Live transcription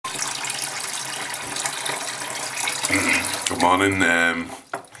morning.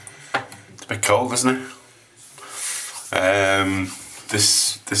 It's a bit cold, isn't it?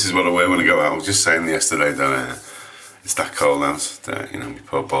 This is what I wear when I go out. I was just saying yesterday that it's that cold out that, you know, my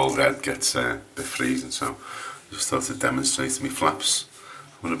poor bald head gets a bit freezing, so I just thought to demonstrate my flaps.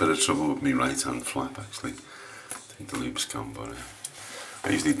 I'm in a bit of trouble with my right hand flap actually. I think the loop's gone, but I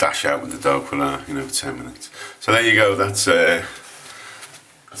usually dash out with the dog for 10 minutes. So there you go, that's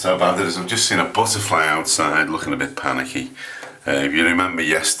how bad it is. I've just seen a butterfly outside looking a bit panicky. If you remember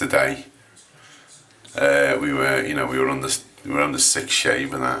yesterday, we were on the sixth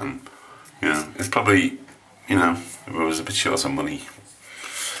shave and that, and it's probably, if it was a bit short of money,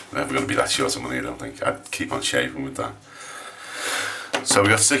 we're never going to be that short of money, I don't think. I'd keep on shaving with that. So we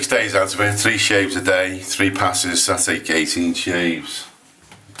got 6 days out of it, 3 shaves a day, 3 passes, that's like 18 shaves.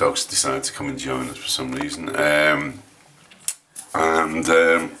 Dogs decided to come and join us for some reason.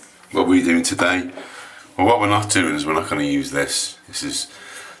 What we're doing today, well, what we're not doing is we're not going to use this. This is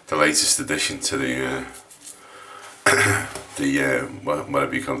the latest addition to the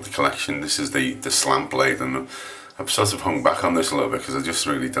whatever you call it, the collection. This is the slant blade, and I've sort of hung back on this a little bit because I just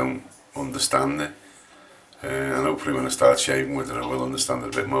really don't understand it. And hopefully when I start shaving with it I will understand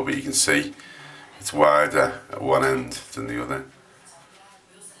it a bit more, but you can see it's wider at one end than the other.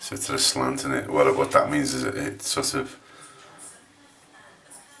 So it's a slant in it. What that means is it sort of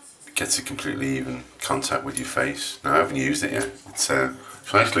gets a completely even contact with your face. Now I haven't used it yet. It's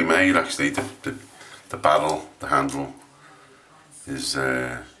nicely made actually. The barrel, the handle is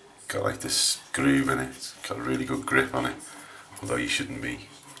got like this groove in it. It's got a really good grip on it, although you shouldn't be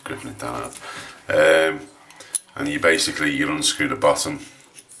gripping it that hard. And you unscrew the bottom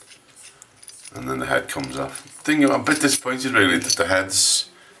and then the head comes off. I'm a bit disappointed really that the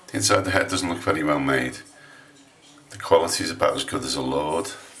inside of the head doesn't look very well made. The quality is about as good as a Lord.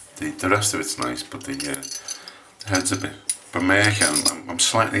 The rest of it's nice, but the head's a bit. But Merkur, I'm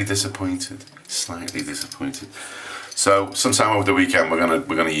slightly disappointed. Slightly disappointed. So sometime over the weekend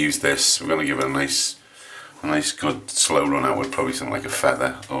we're gonna use this. We're gonna give it a nice good slow run out with probably something like a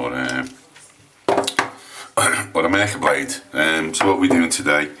feather or a Merkur blade. So what we're doing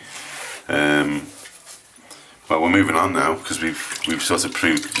today, well, we're moving on now because we've sort of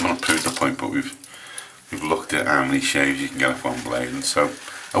not proved the point, but we've looked at how many shaves you can get off one blade, and so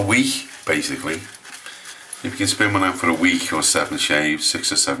a week basically. If you can spin one out for a week or 7 shaves,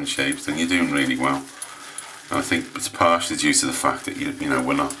 6 or 7 shaves, then you're doing really well. And I think it's partially due to the fact that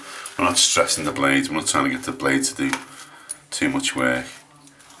we're not stressing the blades. We're not trying to get the blade to do too much work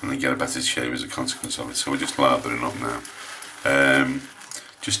and then get a better shave as a consequence of it. So we're just lathering up now.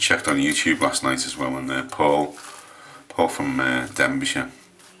 Just checked on YouTube last night as well, and Paul from Denbighshire,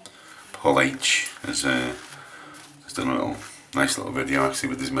 Paul H, has done a nice little video actually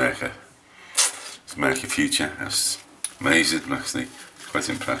with his Merkur. Merkur Future. That's amazing actually, quite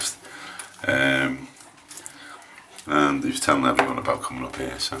impressed. And he was telling everyone about coming up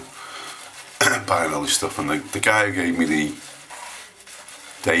here, so buying all this stuff. And the guy who gave me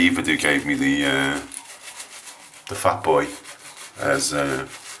David who gave me the fat boy has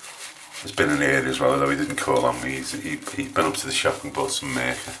been in the area as well, although he didn't call on me. He's been up to the shop and bought some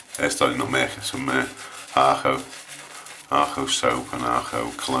Merkur, sorry, not Merkur, some Arco soap and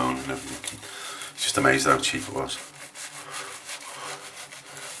Arco cologne and everything. Just amazed how cheap it was.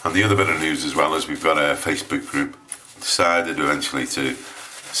 And the other bit of news as well is we've got a Facebook group. Decided eventually to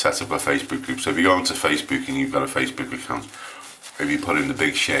set up a Facebook group. So if you go onto Facebook and you've got a Facebook account, if you put in the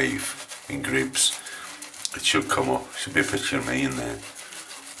BiG shave in groups, it should come up. Should be a picture of me in there.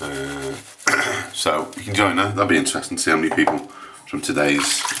 So you can join that. That'll be interesting to see how many people from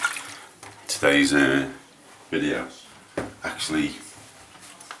today's video actually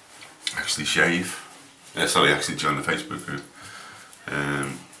shave. Actually join the Facebook group.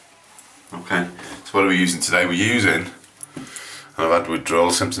 Okay, so what are we using today? We're using, and I've had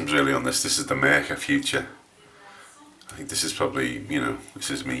withdrawal symptoms really on this. This is the Merkur Future. I think this is probably, this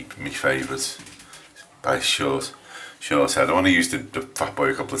is me favourite by short head. I want to use the Fat Boy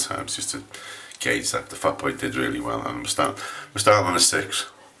a couple of times just to gauge that. The Fat Boy did really well, and we're starting on a 6.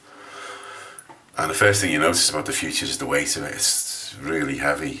 And the first thing you notice about the Future is the weight of it. It's really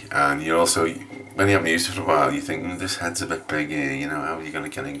heavy, and you also, when you haven't used it for a while, you think this head's a bit big here. How are you going to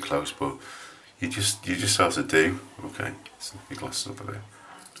get in close? But you just sort of do. Okay, so your glasses up a bit.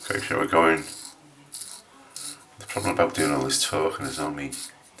 Okay, so we're going. The problem about doing all this talking is only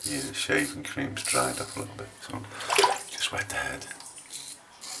the shaving cream's dried up a little bit, so just wet the head.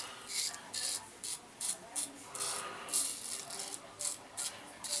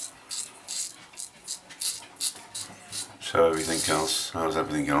 So everything else, how's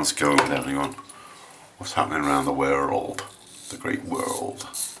everything else going with everyone? What's happening around the world? the great world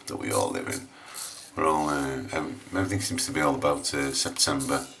that we all live in. We're all, everything seems to be all about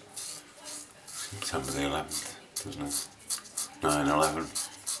September the 11th, doesn't it? 9/11.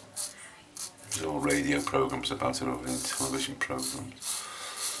 There's all radio programmes about it over in television programmes.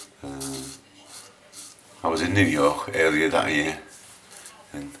 I was in New York earlier that year,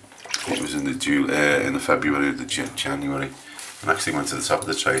 and it was in the February or the January, and actually went to the top of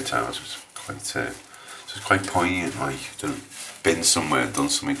the trade towers. It was quite poignant, like to have been somewhere, done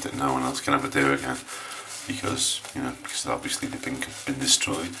something that no one else can ever do again, because obviously they've been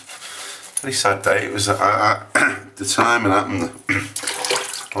destroyed. Very sad day. It was the time it happened.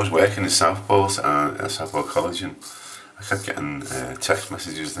 I was working in Southport at Southport College, and I kept getting text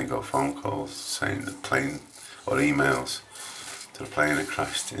messages, I think, or phone calls saying the plane, or emails, that the plane had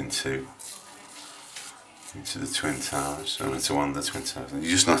crashed into the Twin Towers, and into one of the Twin Towers. And you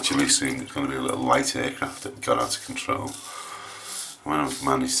just naturally assumed it was going to be a little light aircraft that got out of control. When I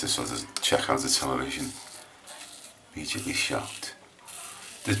managed to sort of check out the television, immediately shocked.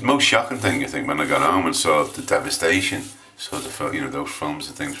 The most shocking thing, I think, when I got home and saw the devastation, sort of felt, those films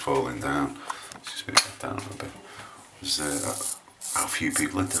of things falling down, just a bit down a little bit, was how few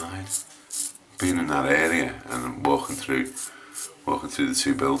people had died. Being in that area and walking through the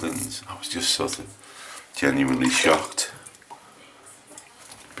two buildings, I was just sort of genuinely shocked,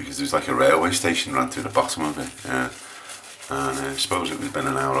 because there was like a railway station ran through the bottom of it, and I suppose it would have been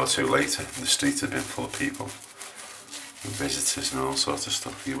an hour or two later, and the streets had been full of people, visitors and all sorts of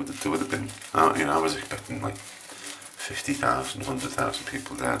stuff. There would have been, I was expecting like 50,000, 100,000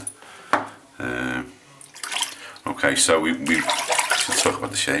 people dead. Okay, so we should talk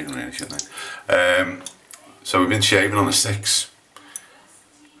about the shaving, really, shouldn't we? So we've been shaving on the 6th.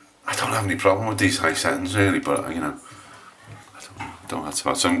 I don't have any problem with these high settings, really, but I don't have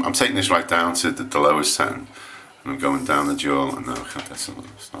to. So I'm taking this right down to the lowest setting, and I'm going down the jaw. And no, I can't. That's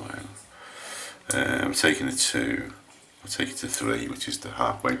not right. I'm taking it to. I'll take it to 3, which is the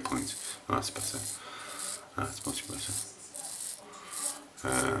halfway point. Oh, that's better. That's much better.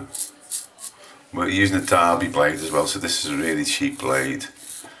 We're using a Derby blade as well, so this is a really cheap blade,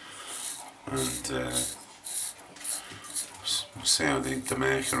 and we'll see how the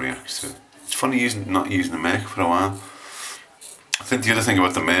Merkur reacts to it. It's funny not using the Merkur for a while. I think the other thing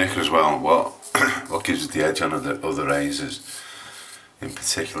about the Merkur as well, what gives it the edge on other razors in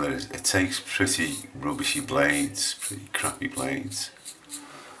particular, is it takes pretty rubbishy blades, pretty crappy blades,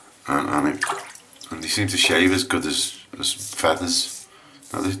 and they seem to shave as good as feathers.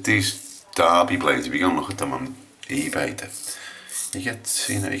 Now these Derby blades, if you go and look at them on eBay, you get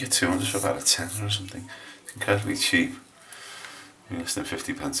 200 for about a tenner or something. It's incredibly cheap, less than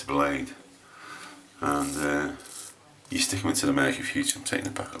 50 pence a blade, and you stick them into the Merkur Future. I'm taking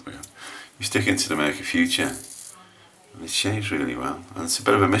it back up again. You stick into the Merkur Future, and it shaves really well. And it's a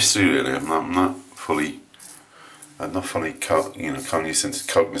bit of a mystery, really. I'm not fully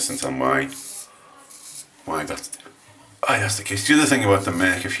cognizant on why that's the case. The other thing about the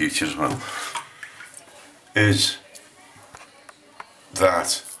Merkur Future as well is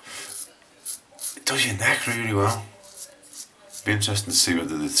that it does your neck really well. It'd be interesting to see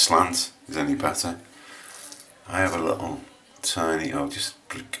whether the slant is any better. I have a little tiny, just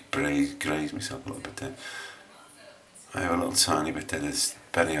graze myself a little bit there. I have a little tiny bit there that's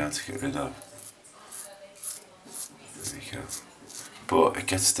very hard to get rid of. There we go. But it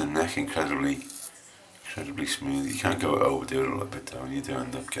gets the neck incredibly smooth. You can't go overdo it a little bit though, and you do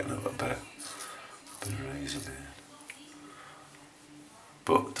end up getting a little bit of razor there.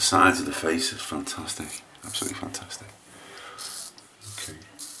 But the sides of the face is fantastic, absolutely fantastic.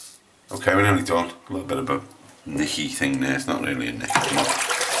 Okay, we're nearly done. A little bit of a nicky thing there. It's not really a nick.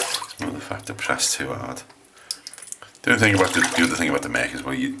 It's more the fact I pressed too hard. The other thing about the Merkur is,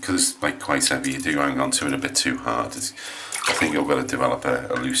 well, because it's like quite heavy, you do hang on to it a bit too hard. I think you've got to develop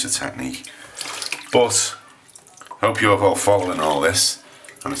a looser technique. But I hope you're all following all this,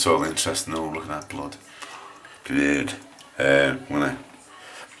 and it's all interesting. Oh, look at that blood. Good. I'm gonna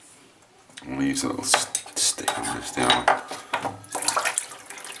use a little stick on this down.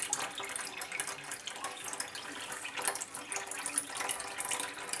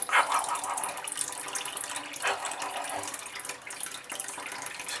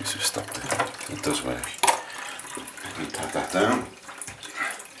 Seems to have stopped it. It does work. I'm going to pat that down.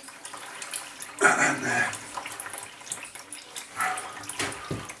 And then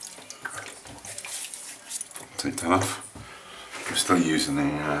take that off. I'm still using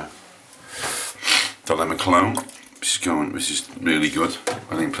the lemon cologne, which is really good. I'm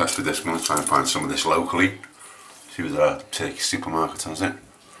really impressed with this. I'm going to try and find some of this locally. See whether our Turkish supermarket has it.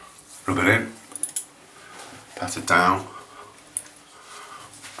 Rub it in, pat it down,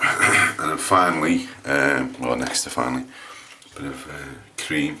 And then finally, well, next to finally, a bit of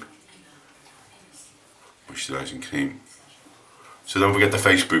cream, moisturising cream. So don't forget the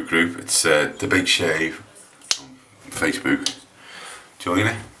Facebook group. It's the Big Shave on Facebook. Join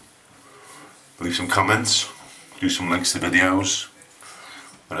it. Leave some comments. Do some links to videos.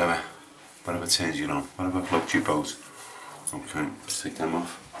 Whatever turns you on. Whatever floats your boat. Okay, let's take them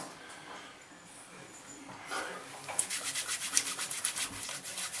off.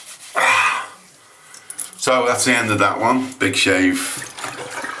 So that's the end of that one. Big shave.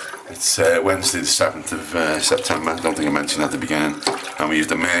 It's Wednesday the 7th of September. I don't think I mentioned at the beginning. And we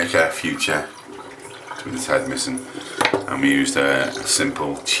used a Merkur Future with its head missing. And we used a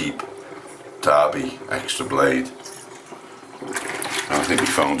simple, cheap Derby extra blade. I think my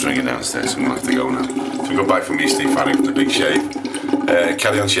phone's ringing downstairs, so I'm going to have to go now. So goodbye from me, Steve Farring, from the Big Shave.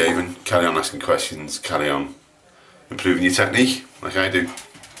 Carry on shaving, carry on asking questions, carry on improving your technique, like I do.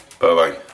 Bye bye.